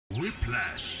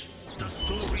Whiplash, the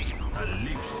story that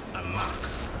leaves a mark.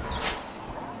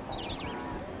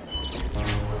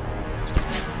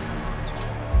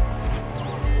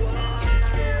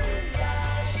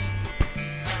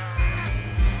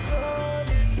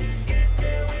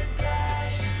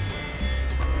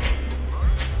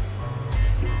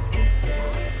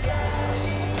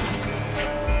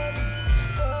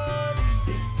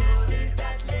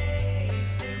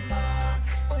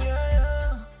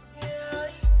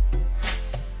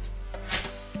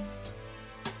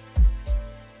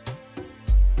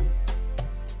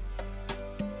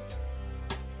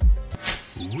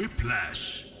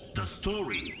 Whiplash, the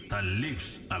story that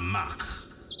leaves a mark.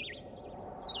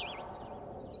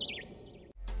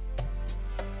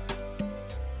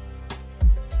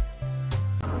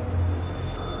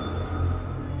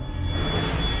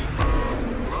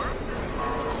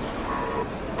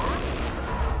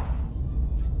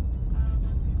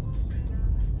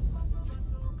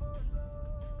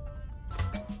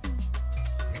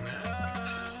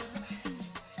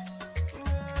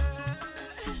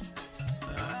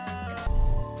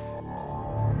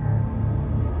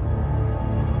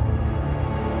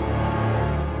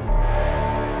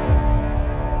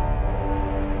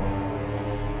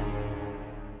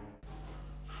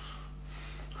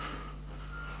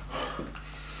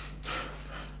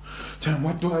 Damn,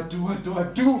 what do I do? What do I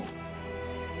do?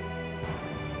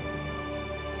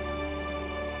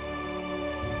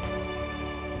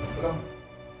 Hello?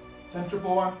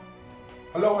 10-111.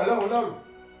 Hello, hello, hello.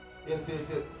 Yes.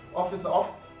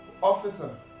 Officer.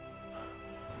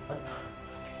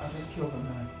 I just killed a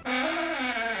man.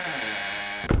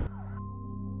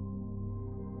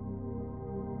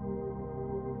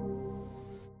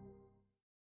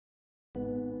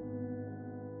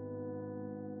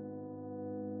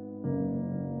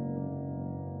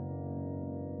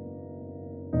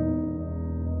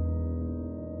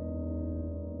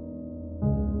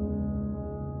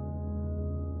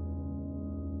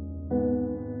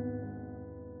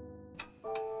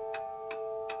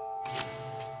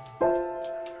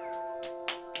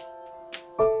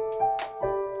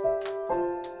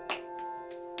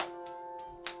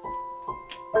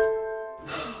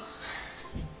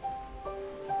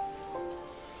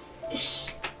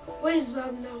 Where's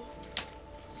Bob now?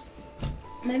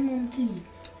 My mom too.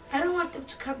 I don't want them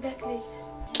to come back late.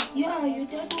 Yeah, your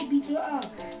dad will beat her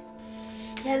up.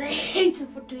 And I hate him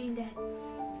for doing that.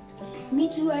 Me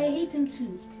too, I hate him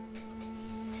too.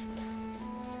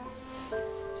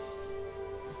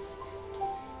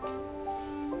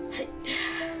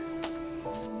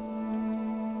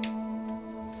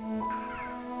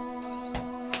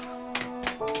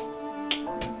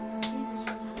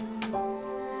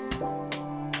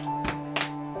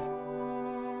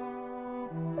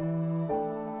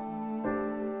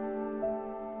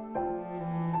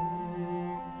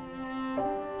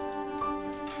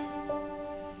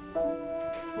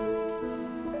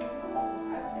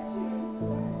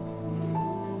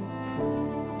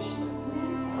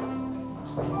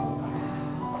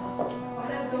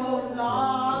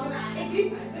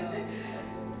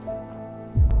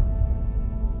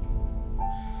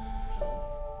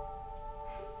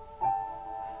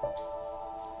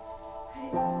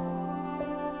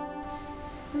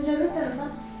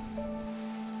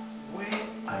 Where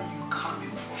are you coming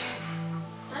from?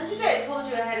 Auntie, I told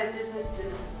you I had a business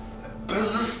dinner. A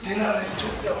business dinner that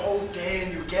took the whole day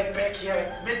and you get back here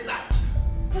at midnight.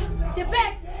 Get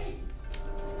back!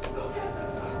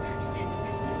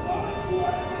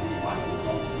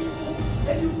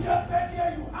 And you get back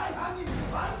here, you high honey,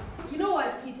 right? You know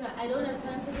what, Peter? I don't have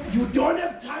time for this. You don't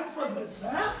have time for this,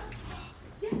 huh?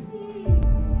 Jesse!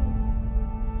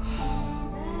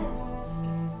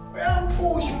 Where am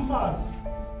push fast?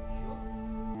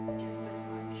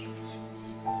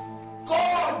 Go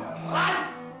on, run!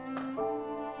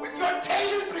 With your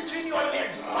tail between your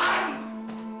legs, run!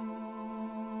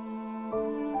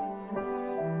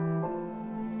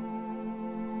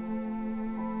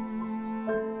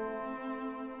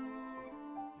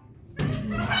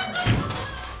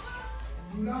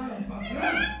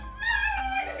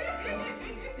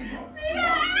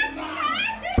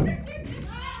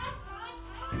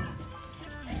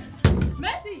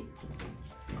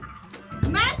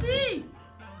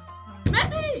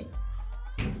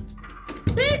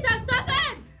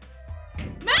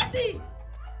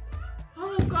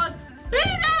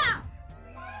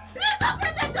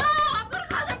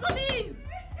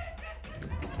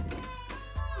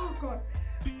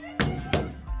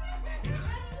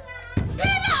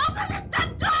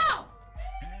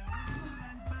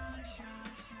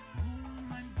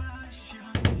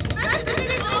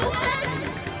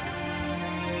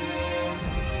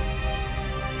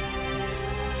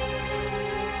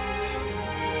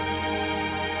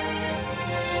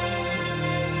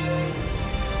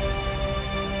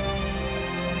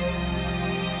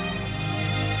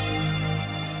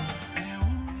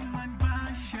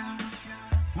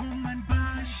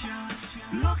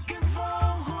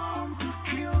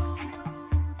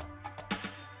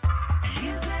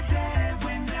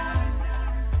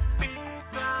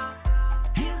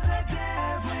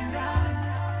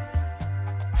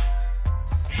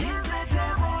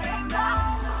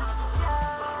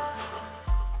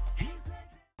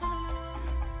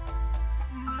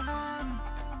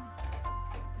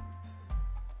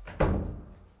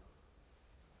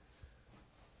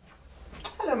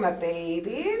 Hello, my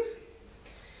baby.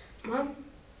 Mom,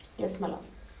 Yes, my love.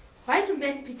 why do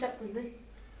men beat up women?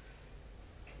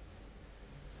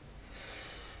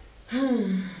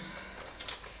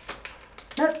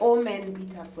 Not all men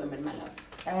beat up women, my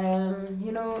love.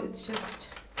 You know, it's just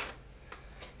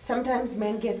sometimes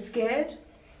men get scared,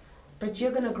 but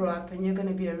you're gonna grow up and you're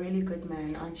gonna be a really good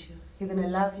man, aren't you? You're gonna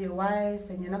love your wife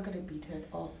and you're not gonna beat her at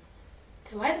all.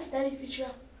 Then why does daddy beat you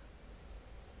up?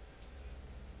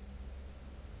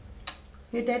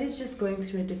 Your daddy's just going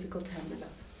through a difficult time, my love.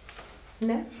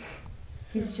 No?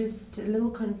 He's just a little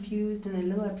confused and a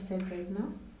little upset right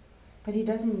now, but he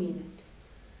doesn't mean it.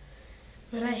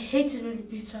 But I hate it when he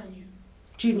beats on you.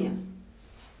 Junior,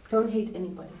 don't hate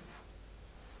anybody.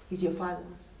 He's your father.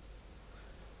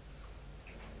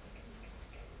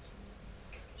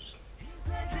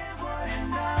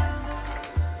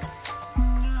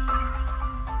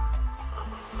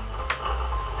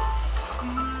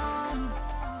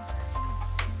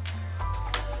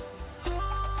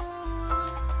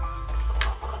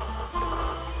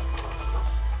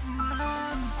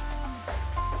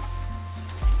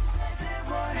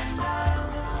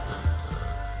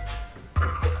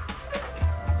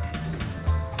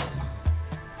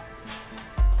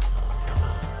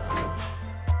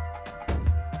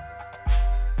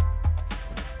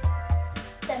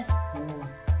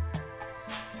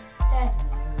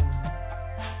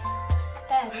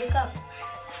 Dad, wake up.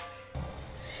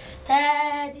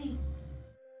 Daddy.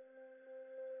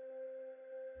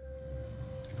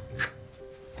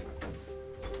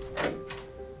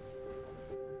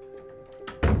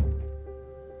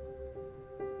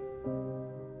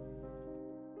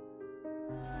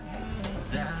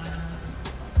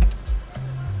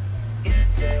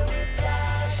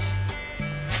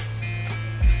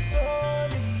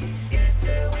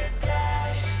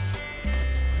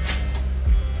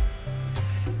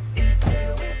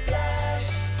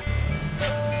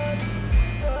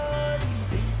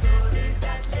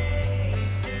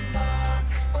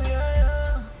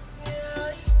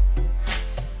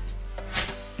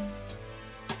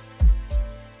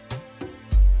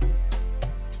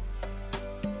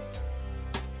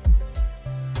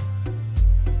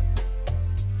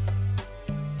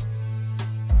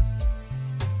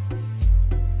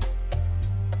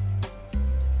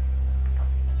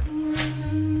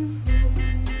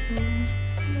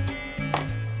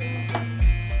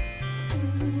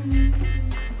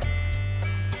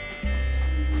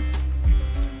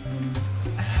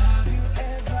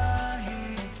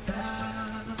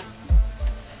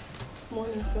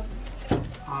 Morning, sir.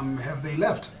 Have they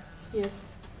left?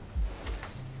 Yes.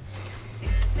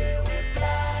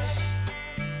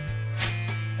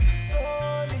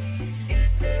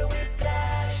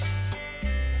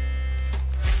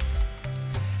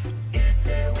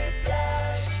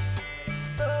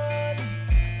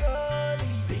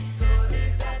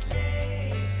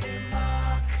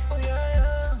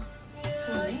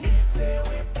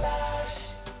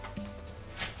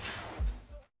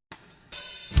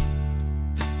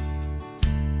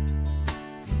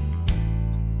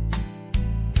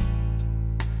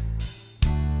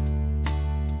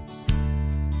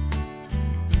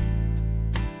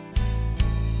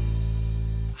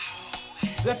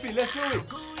 Zeppi, let's do it.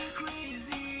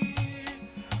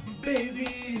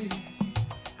 Baby,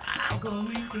 I'm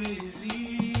going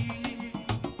crazy.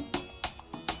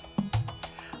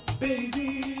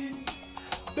 Baby,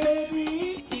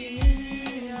 baby,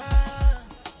 yeah.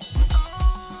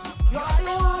 You're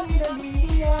the one in a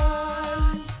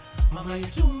million. Mama, you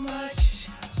too much.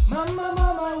 Mama,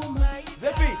 oh my.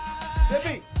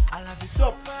 Zeppi, I love you.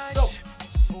 Stop.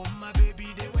 Oh my baby,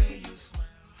 the way you smile.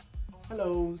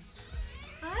 Hello.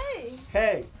 Hi.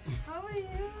 Hey. How are you?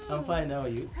 I'm fine. How are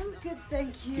you? I'm good,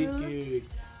 thank you. Good.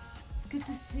 It's good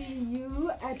to see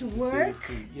you at Good to work.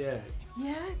 see you too. Yeah.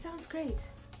 Yeah, it sounds great.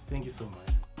 Thank you so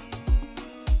much.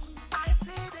 I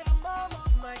say the mom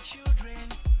of my children.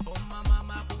 Oh my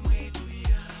mama,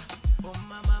 oh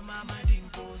my mama,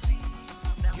 dimposi.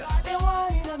 You're the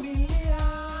one in a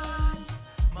million.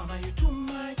 Mama, you too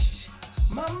much.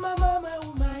 Mama,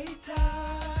 oh my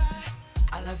tie.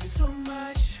 I love you so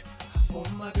much. Oh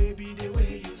my baby, the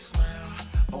way you smile.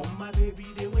 Oh my baby,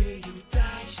 the way you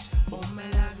touch. Oh my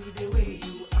love, the way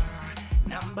you are.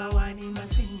 Number one in my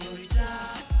señorita.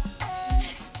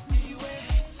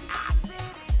 I see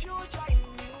the future in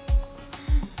you.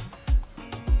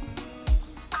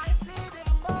 I see the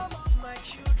mom of my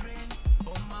children.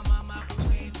 Oh my mama,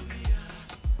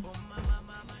 oh my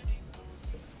mama,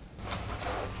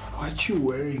 What you're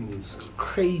wearing is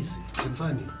crazy,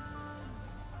 Tanzania.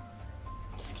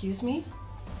 Excuse me?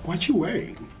 What you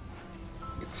wearing?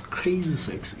 It's crazy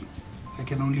sexy. I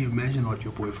can only imagine what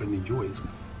your boyfriend enjoys.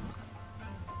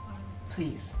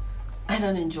 Please, I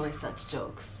don't enjoy such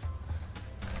jokes.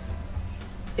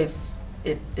 If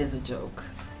it is a joke.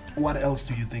 What else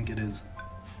do you think it is?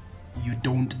 You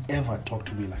don't ever talk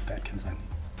to me like that, Kenzani.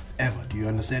 Ever. Do you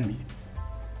understand me?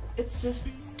 It's just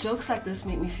jokes like this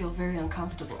make me feel very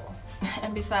uncomfortable.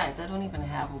 And besides, I don't even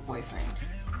have a boyfriend.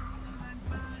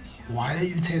 Why are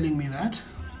you telling me that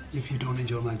if you don't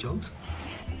enjoy my jokes?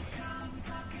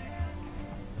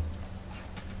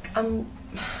 I'm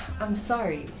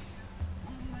sorry.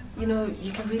 You know,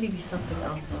 you can really be something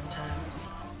else sometimes.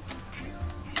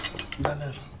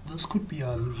 Lala, this could be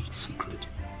our little secret.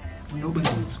 Nobody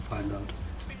needs to find out.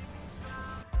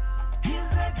 He's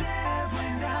the devil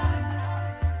in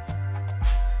us.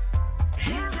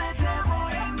 He's the devil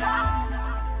in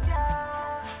us.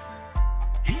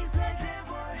 He's the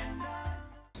devil in us.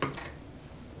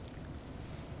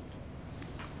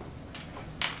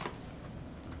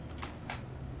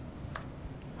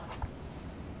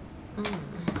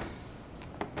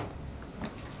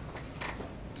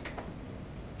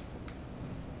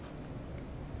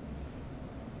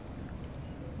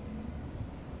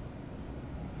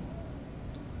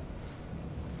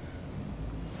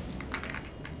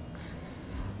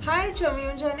 Hi, Chumi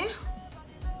Unjani.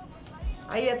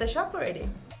 Are you at the shop already?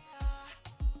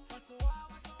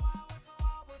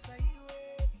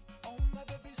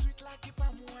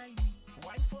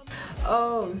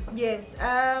 Oh, yes.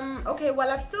 Okay, well,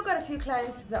 I've still got a few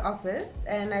clients at the office,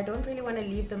 and I don't really want to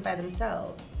leave them by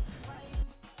themselves.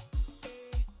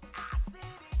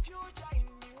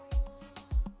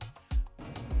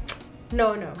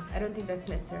 No, I don't think that's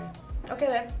necessary. Okay,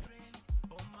 then.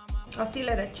 I'll see you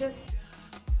later. Cheers.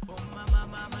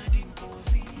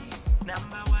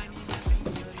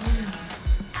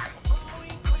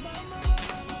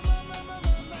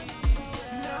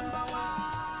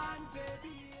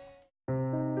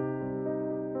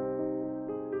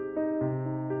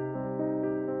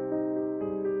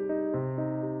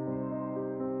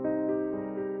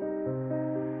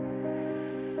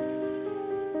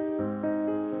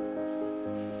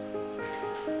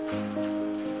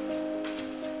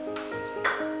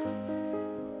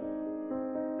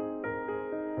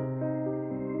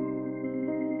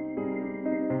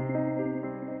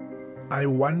 I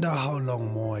wonder how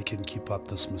long more I can keep up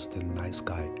this Mr. Nice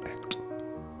Guy act.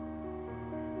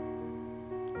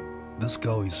 This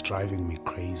girl is driving me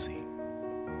crazy.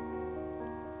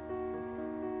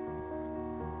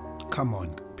 Come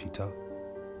on, Peter.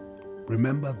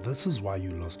 Remember, this is why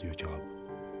you lost your job.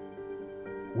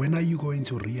 When are you going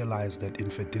to realize that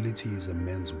infidelity is a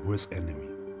man's worst enemy?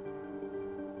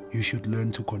 You should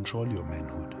learn to control your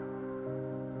manhood.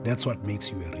 That's what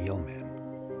makes you a real man.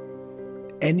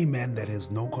 Any man that has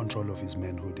no control of his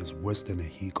manhood is worse than a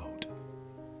he-goat.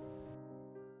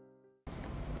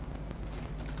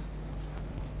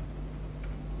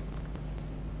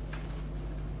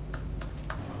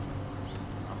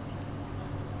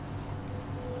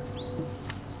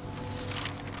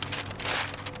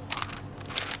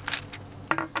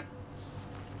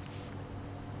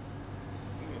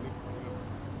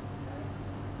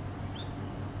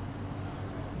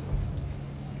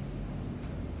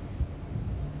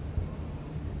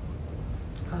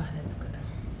 Oh, that's good.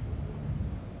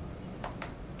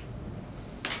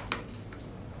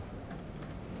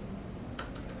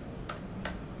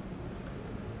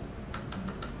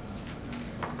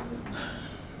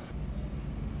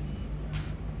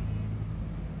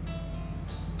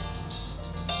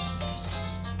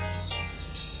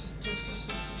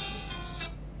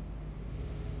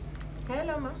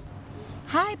 Hello, Ma.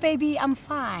 Hi, baby. I'm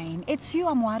fine. It's you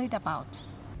I'm worried about.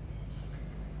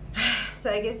 So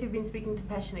I guess you've been speaking to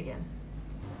Passion again.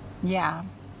 Yeah.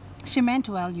 She meant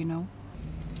well, you know.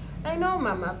 I know,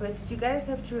 Mama, but you guys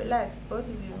have to relax, both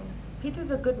of you.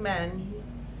 Peter's a good man. He's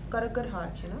got a good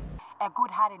heart, you know? A good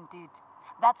heart indeed.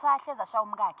 That's why I said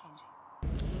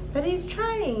But he's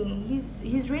trying.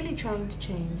 He's really trying to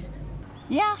change.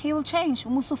 Yeah, he will change.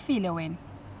 Umusufile when.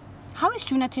 How is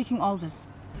Juna taking all this?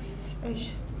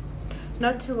 Ish.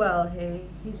 Not too well, hey.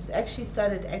 He's actually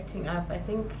started acting up. I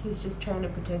think he's just trying to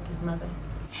protect his mother.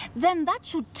 Then that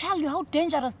should tell you how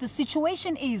dangerous the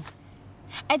situation is.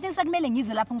 I think sakumele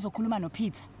ngize lapho ngizokhuluma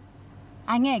noPeter.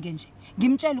 Angeke nje.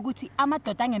 Ngimtshela ukuthi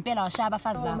amadoda angempela washaya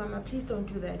abafazi babo. Mama, please don't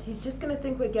do that. He's just going to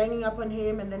think we're ganging up on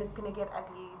him and then it's going to get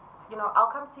ugly. You know,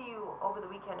 I'll come see you over the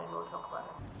weekend and we'll talk about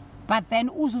it. But then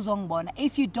uzuzongbona.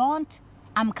 If you don't,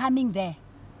 I'm coming there.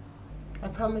 I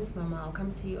promise, Mama, I'll come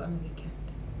see you on the weekend.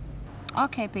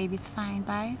 Okay, baby, it's fine.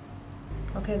 Bye.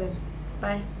 Okay then.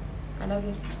 Bye. I love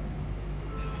you.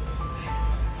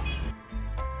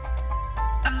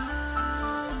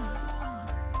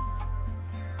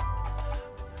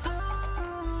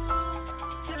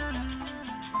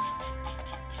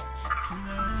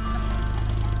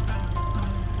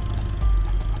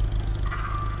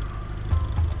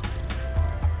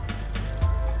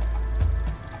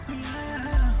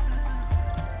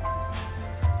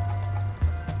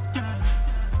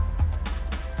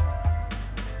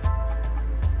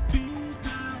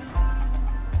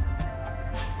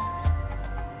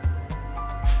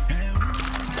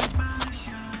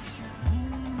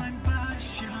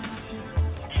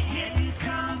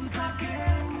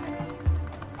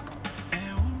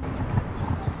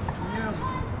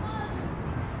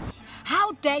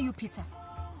 dare you, Peter?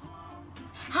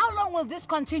 How long will this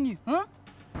continue, huh?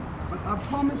 But I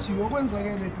promise you, it will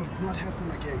not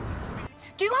happen again.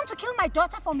 Do you want to kill my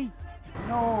daughter for me?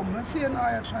 No, Mercy and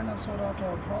I are trying to sort out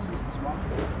our problems, Mom.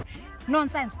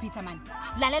 Nonsense, Peter, man.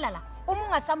 Lala.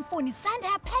 Umunga samfuni, send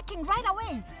her packing right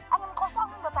away.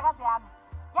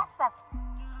 Yes, sir.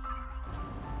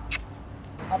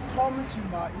 I promise you,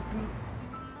 Ma, it will...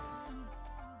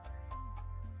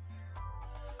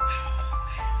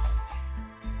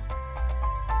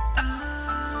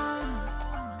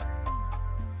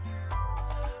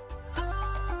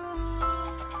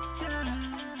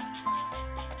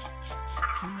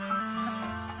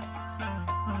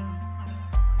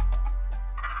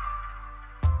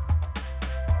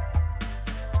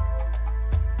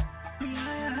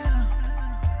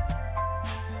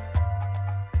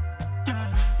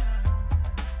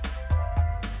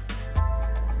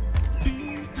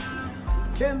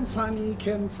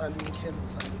 Ken Sunny.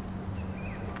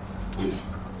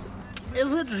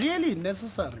 Is it really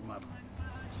necessary, Mom?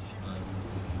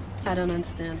 I don't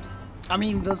understand. I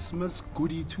mean, this Miss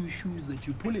Goody Two-Shoes that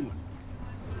you're pulling on.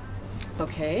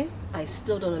 Okay, I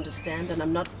still don't understand, and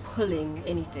I'm not pulling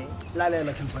anything.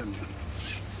 Lalela can tell me.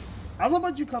 How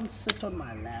about you come sit on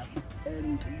my lap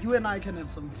and you and I can have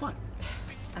some fun?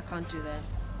 I can't do that.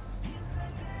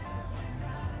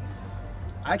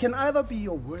 I can either be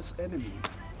your worst enemy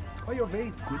or your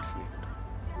very good friend.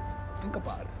 Think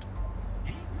about it.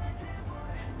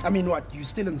 I mean, what? You're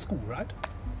still in school, right?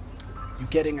 You're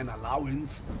getting an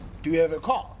allowance. Do you have a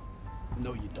car?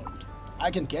 No, you don't.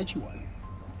 I can get you one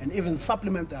and even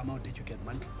supplement the amount that you get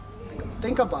monthly.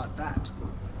 Think about that.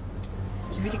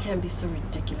 You really can be so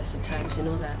ridiculous at times, you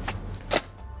know that?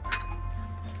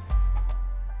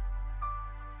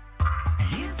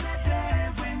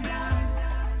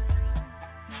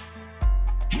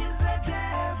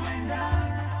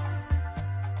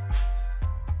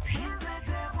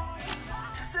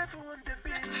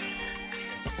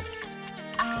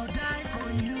 I'll die for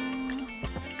you.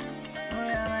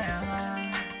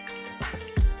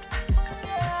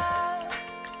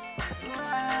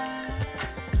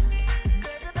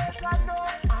 Baby, better know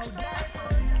I'll die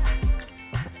for you.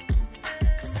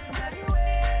 Sing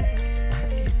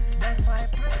anyway. That's why I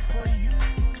pray for you.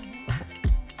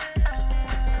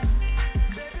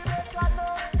 Baby, better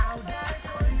know I'll die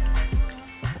for you.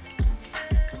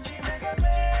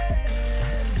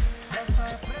 That's why I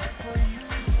pray for you.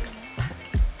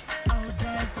 I'll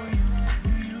die for you.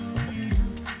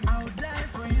 I'll die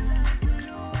for you.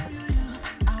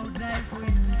 I'll die for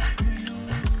you.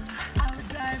 I'll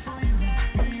die for you.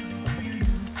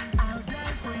 I'll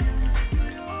die for you.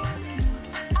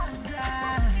 I'll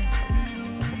die.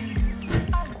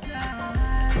 I'll die.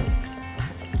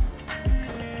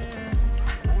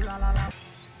 Oh la la la.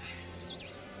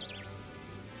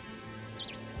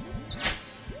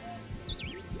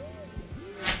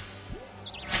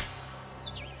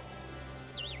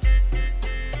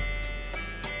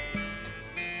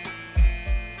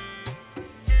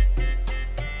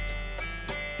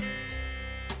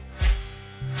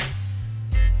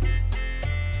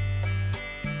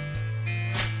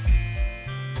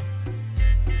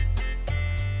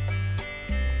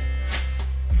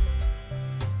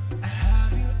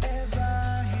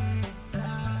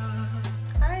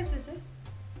 Hi, Sissy.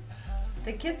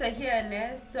 The kids are here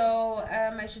now, so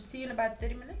I should see you in about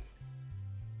 30 minutes.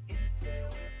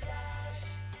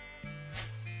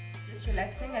 Just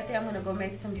relaxing. I think I'm gonna go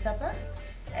make some supper,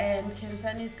 and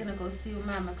Kensani is gonna go see your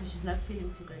mama because she's not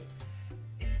feeling too great.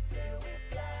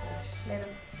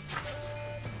 Later.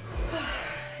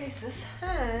 Hey, sis.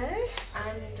 Hi.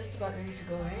 I'm just about ready to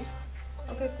go,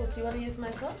 eh? Okay, cool. Do you want to use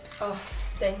my cup? Oh,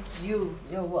 thank you.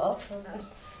 You're welcome.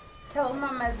 Tell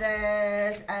Mama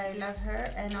that I love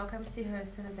her and I'll come see her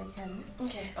as soon as I can.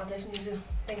 Okay, I'll definitely do.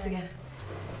 Thanks again.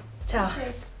 Ciao.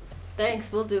 Okay.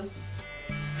 Thanks, we'll do.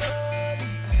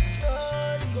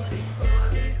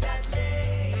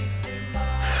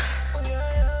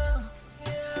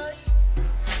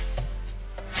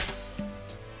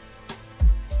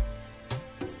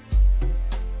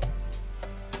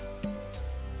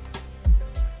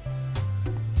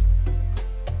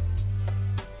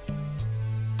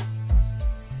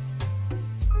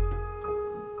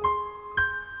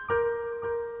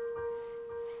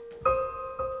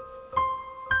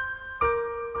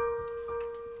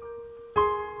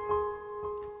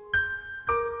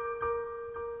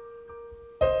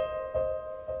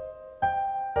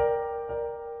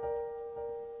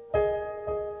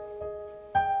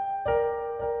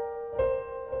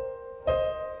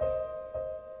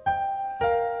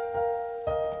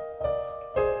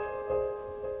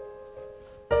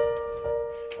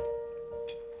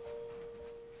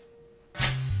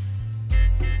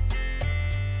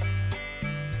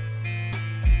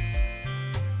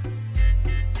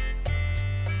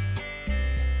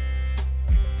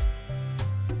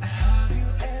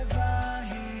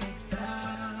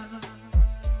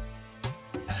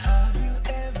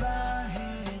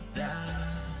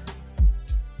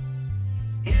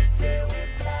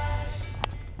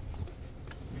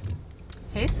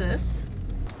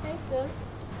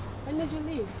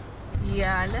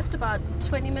 left about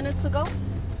 20 minutes ago.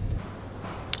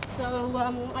 So,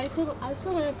 I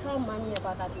still want to tell Mommy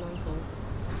about that nonsense.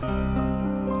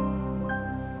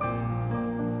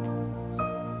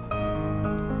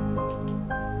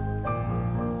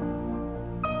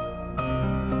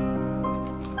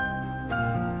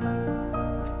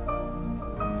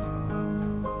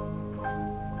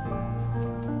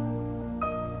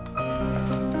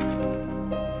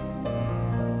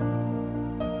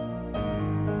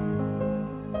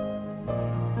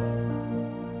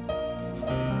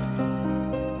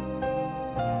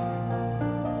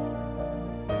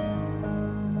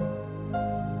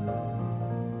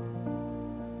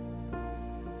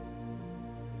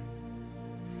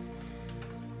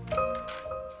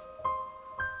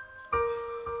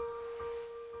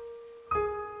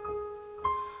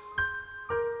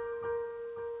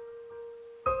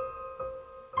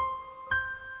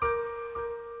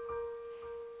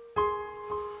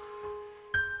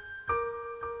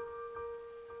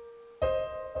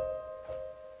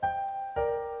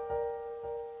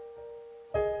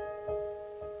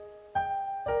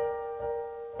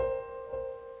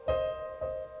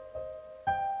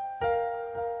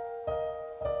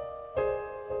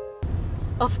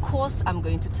 Of course I'm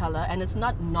going to tell her, and it's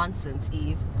not nonsense,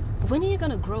 Eve. When are you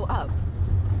gonna grow up?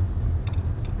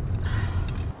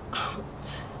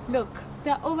 Look,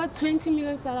 there are over 20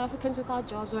 million South Africans without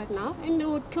jobs right now, and they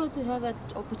would kill to have that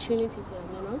opportunity to them,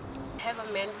 you know? Have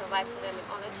a man provide for them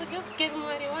and all that, so just give them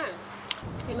what they want,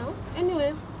 you know?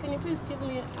 Anyway, can you please tell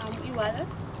me e-wallet?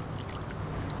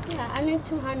 Yeah, I need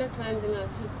 200 rands, you know,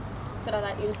 to set up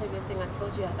that interview thing I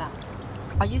told you about.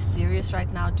 Are you serious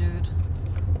right now, dude?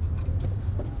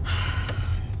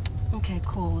 Okay,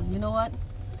 cool. You know what?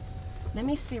 Let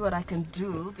me see what I can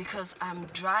do because I'm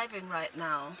driving right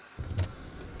now.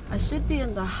 I should be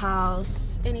in the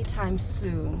house anytime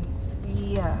soon.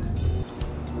 Yeah.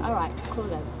 All right, cool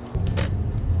then.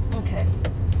 Okay.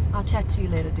 I'll chat to you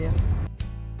later, dear.